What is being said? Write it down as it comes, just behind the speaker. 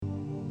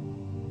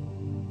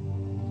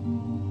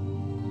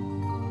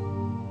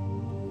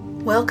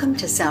Welcome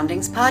to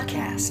Soundings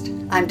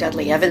Podcast. I'm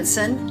Dudley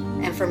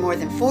Evanson, and for more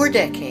than 4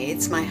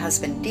 decades, my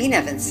husband Dean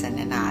Evanson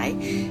and I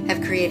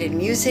have created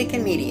music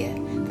and media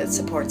that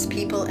supports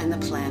people and the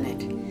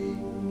planet.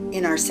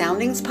 In our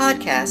Soundings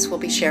Podcast, we'll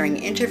be sharing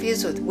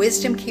interviews with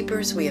wisdom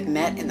keepers we have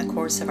met in the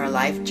course of our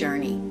life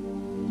journey.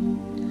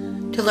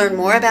 To learn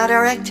more about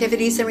our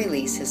activities and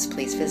releases,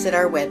 please visit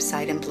our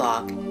website and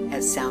blog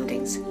at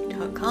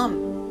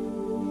soundings.com.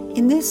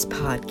 In this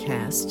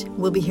podcast,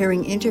 we'll be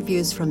hearing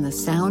interviews from the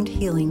sound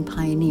healing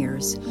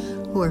pioneers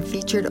who are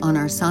featured on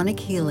our Sonic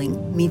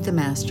Healing Meet the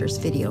Masters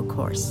video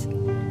course.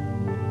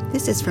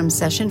 This is from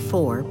Session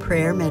 4,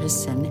 Prayer,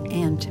 Medicine,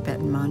 and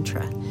Tibetan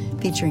Mantra,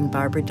 featuring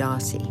Barbara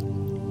Dossey.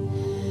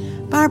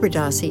 Barbara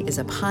Dossey is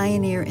a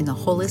pioneer in the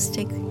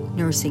holistic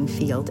nursing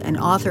field and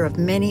author of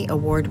many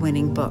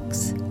award-winning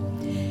books.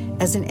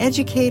 As an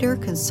educator,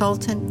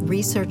 consultant,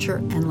 researcher,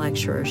 and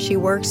lecturer, she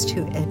works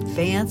to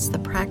advance the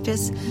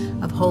practice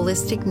of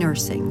holistic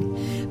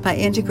nursing by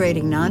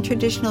integrating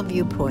non-traditional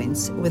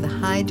viewpoints with a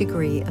high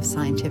degree of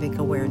scientific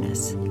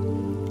awareness.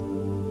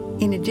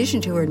 In addition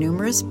to her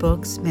numerous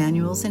books,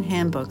 manuals, and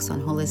handbooks on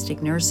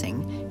holistic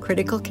nursing,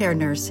 critical care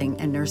nursing,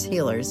 and nurse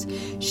healers,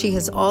 she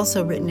has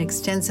also written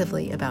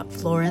extensively about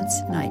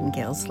Florence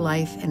Nightingale's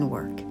life and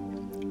work.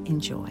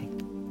 Enjoy.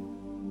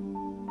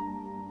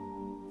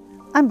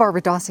 I'm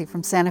Barbara Dossey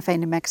from Santa Fe,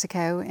 New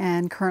Mexico,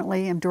 and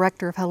currently am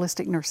Director of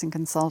Holistic Nursing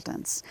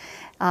Consultants.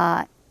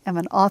 I'm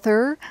an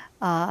author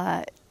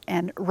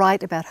and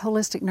write about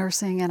holistic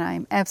nursing, and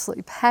I'm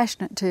absolutely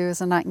passionate too,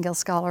 as a Nightingale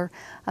scholar,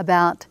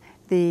 about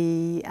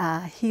the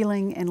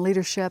healing and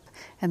leadership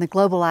and the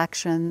global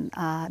action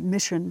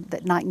mission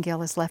that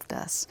Nightingale has left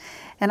us.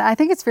 And I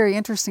think it's very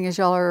interesting, as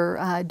y'all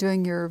are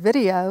doing your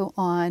video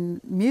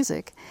on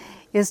music,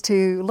 is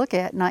to look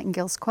at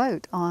Nightingale's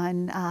quote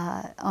on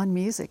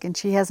music. And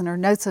she has in her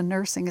Notes on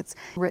Nursing, it's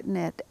written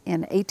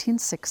in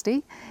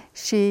 1860.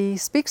 She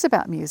speaks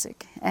about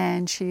music,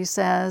 and she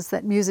says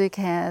that music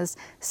has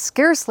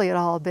scarcely at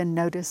all been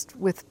noticed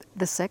with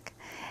the sick,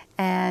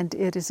 and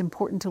it is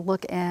important to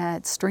look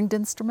at stringed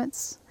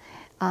instruments,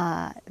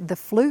 the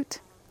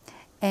flute,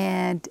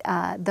 and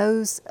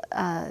those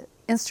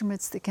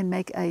instruments that can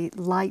make a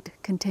light,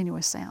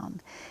 continuous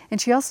sound. And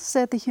she also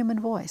said the human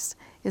voice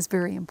is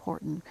very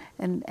important,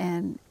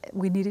 and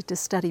we needed to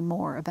study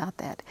more about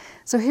that.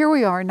 So here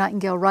we are,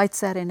 Nightingale writes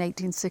that in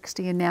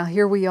 1860, and now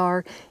here we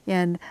are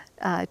in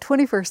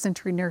 21st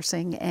century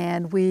nursing,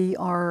 and we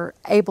are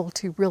able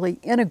to really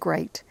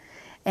integrate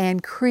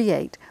and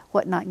create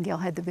what Nightingale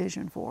had the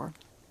vision for.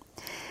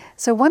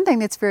 So one thing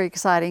that's very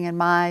exciting in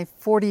my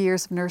 40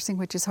 years of nursing,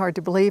 which is hard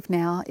to believe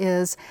now,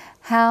 is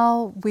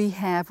how we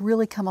have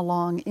really come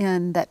along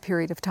in that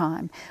period of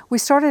time. We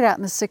started out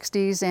in the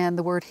 60s and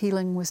the word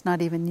healing was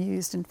not even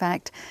used. In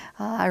fact,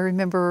 I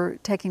remember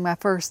taking my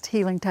first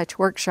healing touch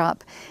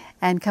workshop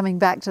and coming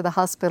back to the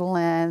hospital,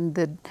 and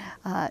the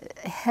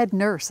head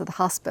nurse of the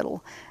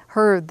hospital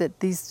heard that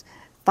these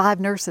 5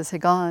 nurses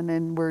had gone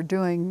and were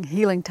doing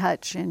healing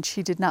touch, and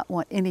she did not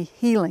want any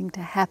healing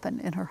to happen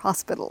in her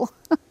hospital.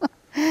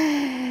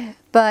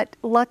 But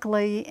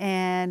luckily,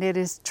 and it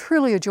is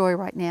truly a joy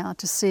right now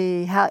to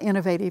see how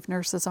innovative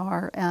nurses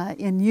are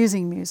in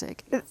using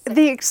music.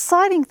 The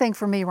exciting thing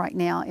for me right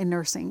now in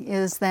nursing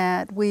is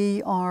that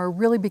we are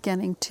really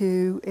beginning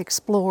to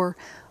explore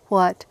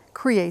what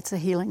creates a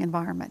healing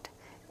environment.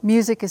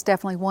 Music is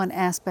definitely one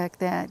aspect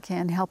that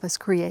can help us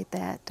create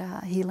that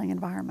healing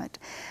environment.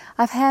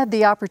 I've had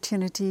the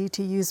opportunity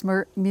to use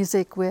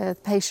music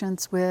with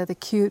patients with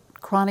acute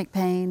chronic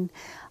pain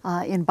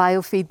in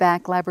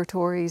biofeedback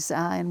laboratories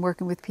and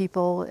working with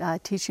people,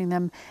 teaching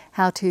them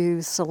how to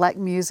select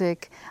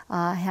music,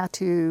 how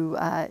to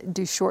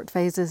do short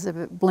phases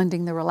of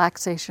blending the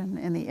relaxation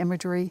and the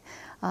imagery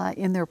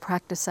in their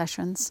practice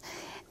sessions,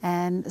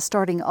 and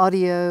starting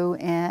audio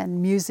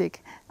and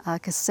music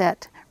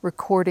cassette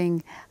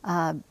recording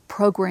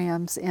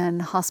programs in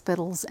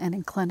hospitals and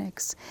in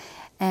clinics.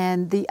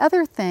 And the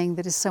other thing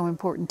that is so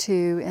important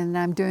too, and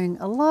I'm doing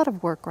a lot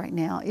of work right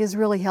now, is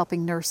really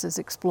helping nurses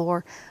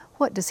explore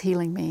what does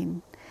healing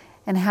mean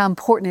and how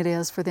important it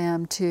is for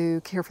them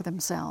to care for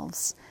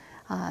themselves.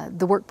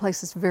 The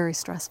workplace is very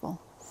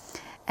stressful.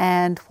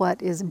 And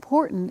what is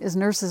important is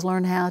nurses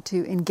learn how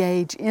to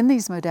engage in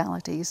these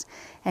modalities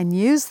and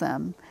use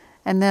them,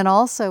 and then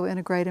also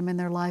integrate them in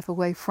their life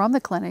away from the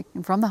clinic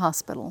and from the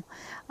hospital.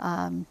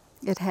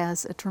 It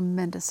has a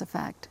tremendous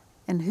effect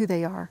in who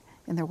they are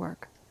in their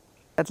work.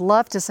 I'd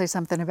love to say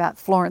something about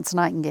Florence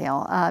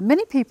Nightingale.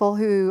 Many people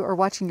who are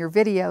watching your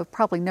video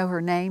probably know her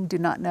name, do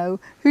not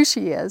know who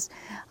she is,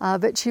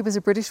 but she was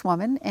a British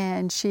woman,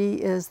 and she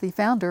is the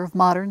founder of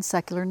modern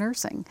secular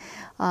nursing.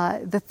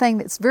 The thing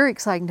that's very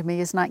exciting to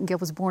me is Nightingale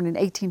was born in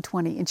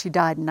 1820 and she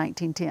died in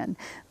 1910.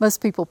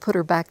 Most people put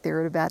her back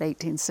there at about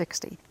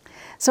 1860.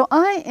 So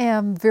I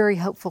am very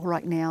hopeful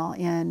right now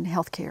in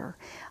healthcare.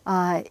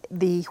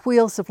 The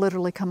wheels have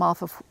literally come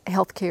off of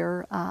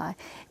healthcare,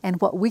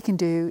 and what we can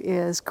do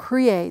is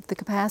create the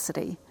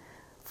capacity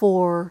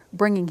for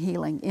bringing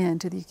healing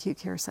into the acute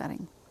care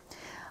setting.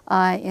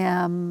 I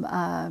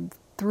am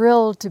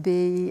thrilled to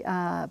be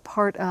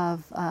part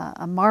of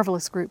a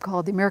marvelous group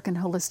called the American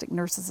Holistic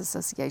Nurses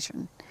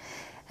Association.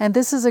 And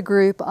this is a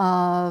group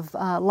of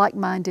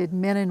like-minded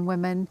men and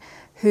women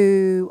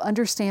who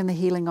understand the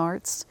healing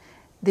arts,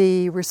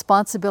 the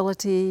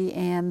responsibility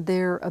and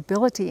their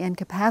ability and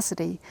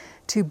capacity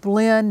to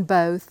blend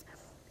both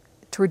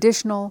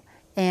traditional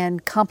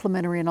and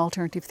complementary and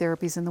alternative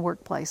therapies in the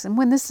workplace. And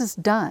when this is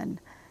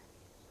done,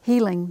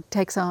 healing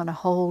takes on a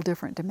whole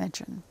different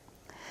dimension.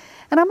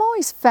 And I'm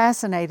always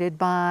fascinated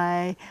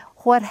by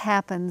what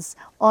happens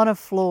on a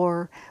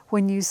floor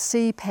when you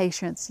see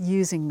patients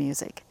using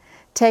music,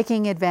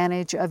 taking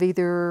advantage of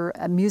either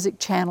a music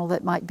channel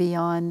that might be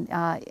on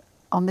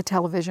the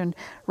television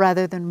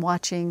rather than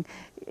watching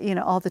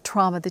all the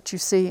trauma that you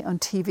see on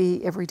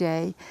TV every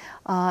day.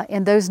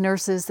 And those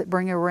nurses that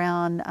bring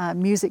around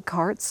music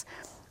carts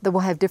that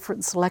will have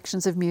different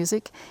selections of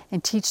music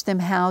and teach them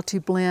how to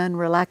blend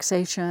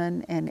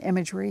relaxation and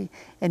imagery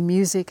and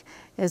music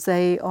as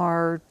they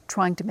are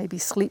trying to maybe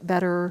sleep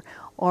better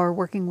or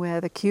working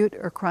with acute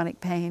or chronic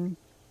pain,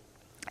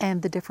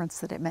 and the difference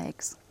that it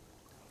makes.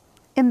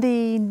 In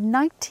the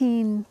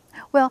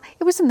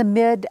it was in the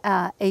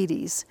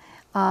mid-80s,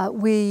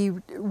 we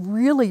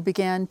really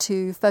began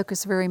to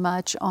focus very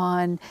much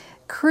on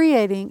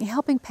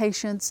helping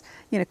patients,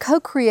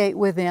 co-create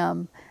with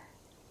them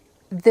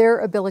their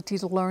ability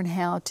to learn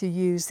how to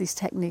use these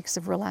techniques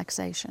of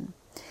relaxation.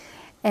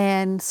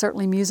 And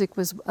certainly music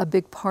was a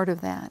big part of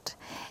that.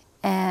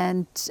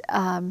 And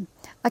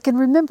I can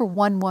remember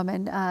one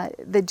woman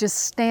that just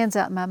stands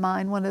out in my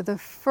mind, one of the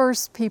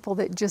first people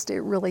that it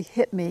really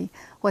hit me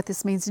what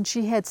this means. And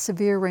she had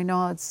severe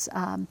Raynaud's.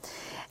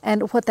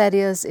 And what that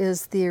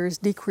is there's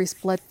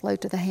decreased blood flow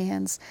to the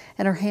hands,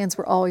 and her hands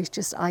were always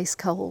just ice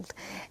cold.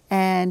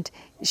 And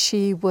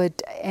she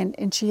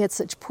had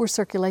such poor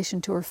circulation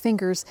to her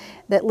fingers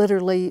that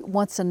literally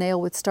once a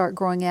nail would start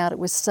growing out, it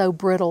was so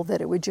brittle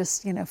that it would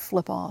just,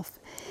 flip off.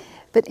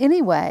 But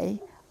anyway,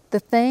 the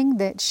thing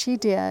that she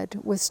did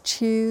was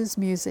choose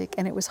music,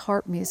 and it was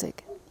harp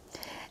music.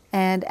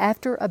 And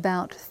after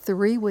about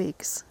 3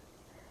 weeks,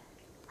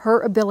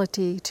 her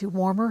ability to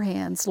warm her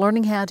hands,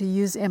 learning how to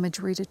use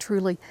imagery to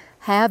truly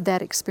have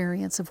that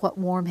experience of what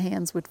warm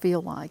hands would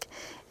feel like,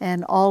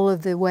 and all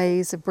of the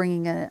ways of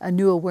bringing a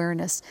new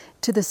awareness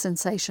to the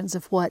sensations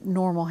of what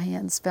normal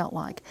hands felt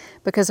like.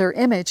 Because her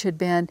image had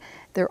been,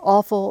 they're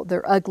awful,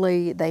 they're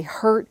ugly, they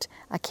hurt,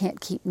 I can't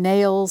keep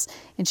nails,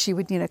 and she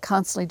would,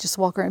 constantly just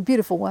walk around,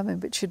 beautiful woman,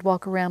 but she'd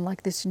walk around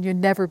like this and you'd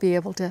never be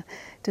able to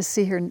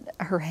see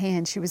her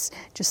hand. She was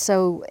just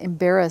so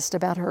embarrassed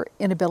about her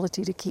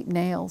inability to keep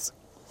nails.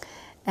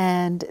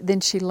 And then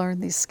she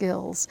learned these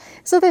skills.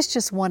 So that's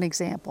just one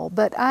example.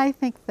 But I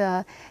think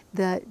the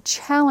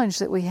challenge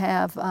that we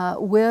have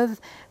with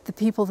the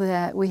people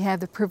that we have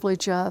the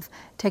privilege of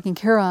taking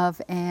care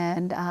of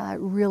and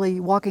really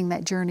walking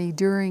that journey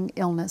during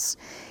illness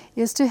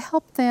is to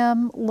help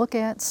them look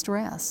at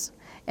stress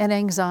and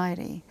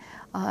anxiety.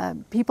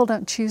 People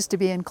don't choose to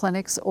be in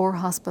clinics or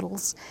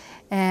hospitals,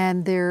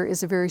 and there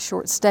is a very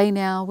short stay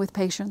now with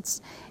patients.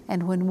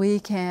 And when we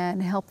can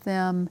help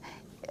them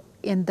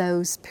in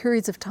those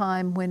periods of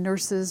time when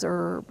nurses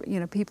or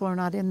people are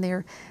not in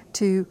there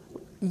to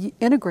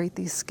integrate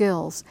these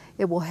skills,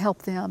 it will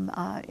help them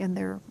in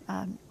their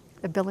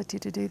ability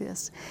to do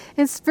this.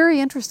 It's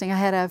very interesting. I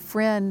had a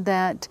friend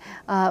that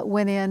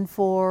went in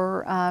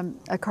for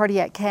a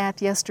cardiac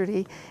cath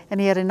yesterday,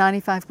 and he had a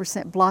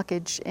 95%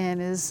 blockage in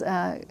his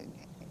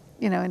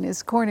in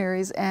his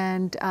coronaries,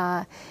 and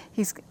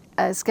he's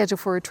scheduled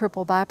for a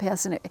triple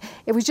bypass. And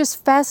it was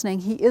just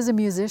fascinating. He is a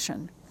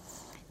musician.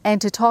 And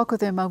to talk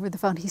with him over the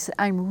phone, he said,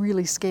 I'm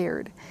really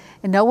scared.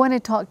 And no one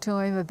had talked to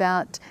him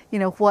about,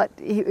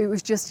 it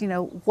was just,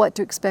 what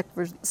to expect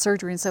for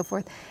surgery and so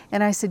forth.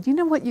 And I said, you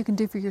know what you can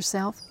do for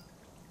yourself?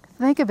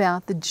 Think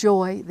about the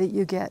joy that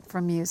you get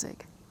from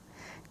music.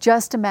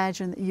 Just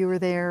imagine that you were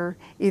there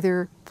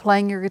either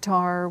playing your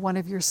guitar, one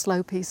of your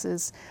slow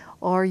pieces,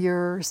 or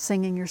you're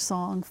singing your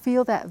song.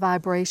 Feel that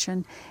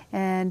vibration.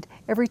 And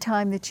every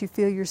time that you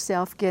feel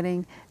yourself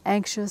getting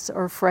anxious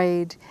or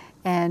afraid,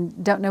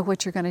 and don't know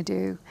what you're going to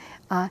do,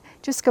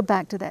 just go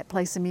back to that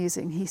place of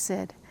music. And he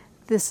said,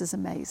 this is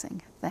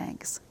amazing,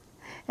 thanks.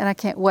 And I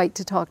can't wait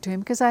to talk to him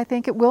because I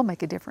think it will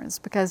make a difference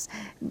because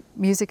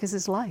music is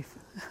his life.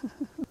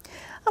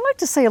 I'd like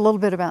to say a little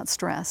bit about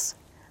stress.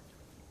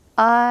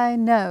 I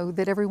know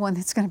that everyone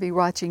that's going to be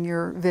watching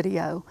your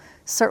video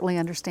certainly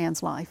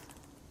understands life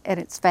at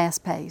its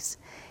fast pace.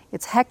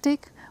 It's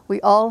hectic.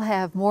 We all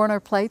have more on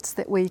our plates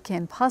that we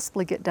can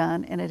possibly get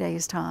done in a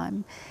day's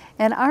time.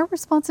 And our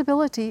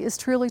responsibility is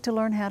truly to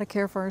learn how to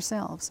care for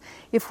ourselves.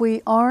 If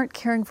we aren't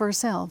caring for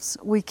ourselves,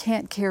 we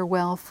can't care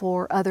well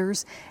for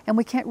others, and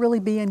we can't really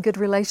be in good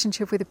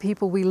relationship with the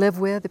people we live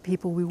with, the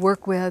people we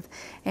work with,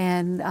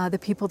 and the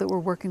people that we're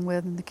working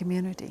with in the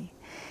community.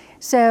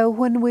 So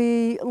when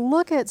we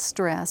look at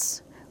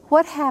stress,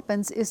 what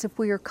happens is if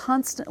we are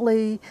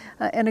constantly,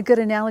 and a good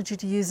analogy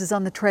to use is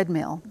on the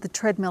treadmill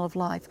of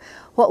life,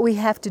 what we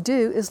have to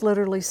do is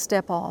literally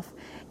step off.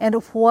 And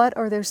what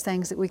are those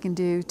things that we can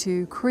do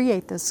to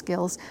create those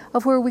skills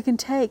of where we can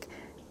take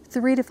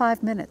 3 to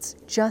 5 minutes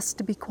just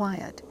to be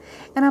quiet.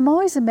 And I'm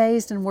always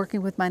amazed in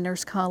working with my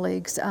nurse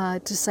colleagues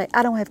to say,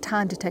 I don't have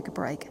time to take a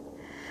break.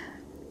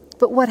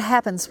 But what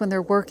happens when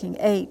they're working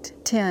 8,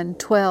 10,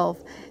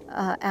 12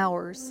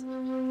 hours?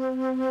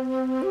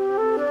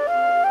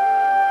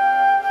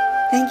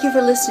 Thank you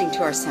for listening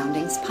to our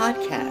Soundings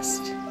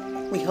podcast.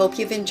 We hope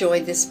you've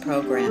enjoyed this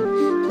program.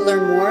 To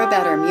learn more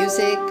about our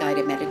music,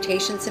 guided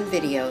meditations, and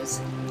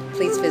videos,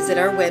 please visit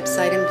our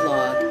website and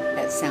blog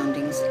at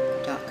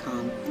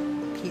soundings.com.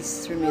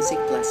 Peace through music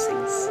blessings.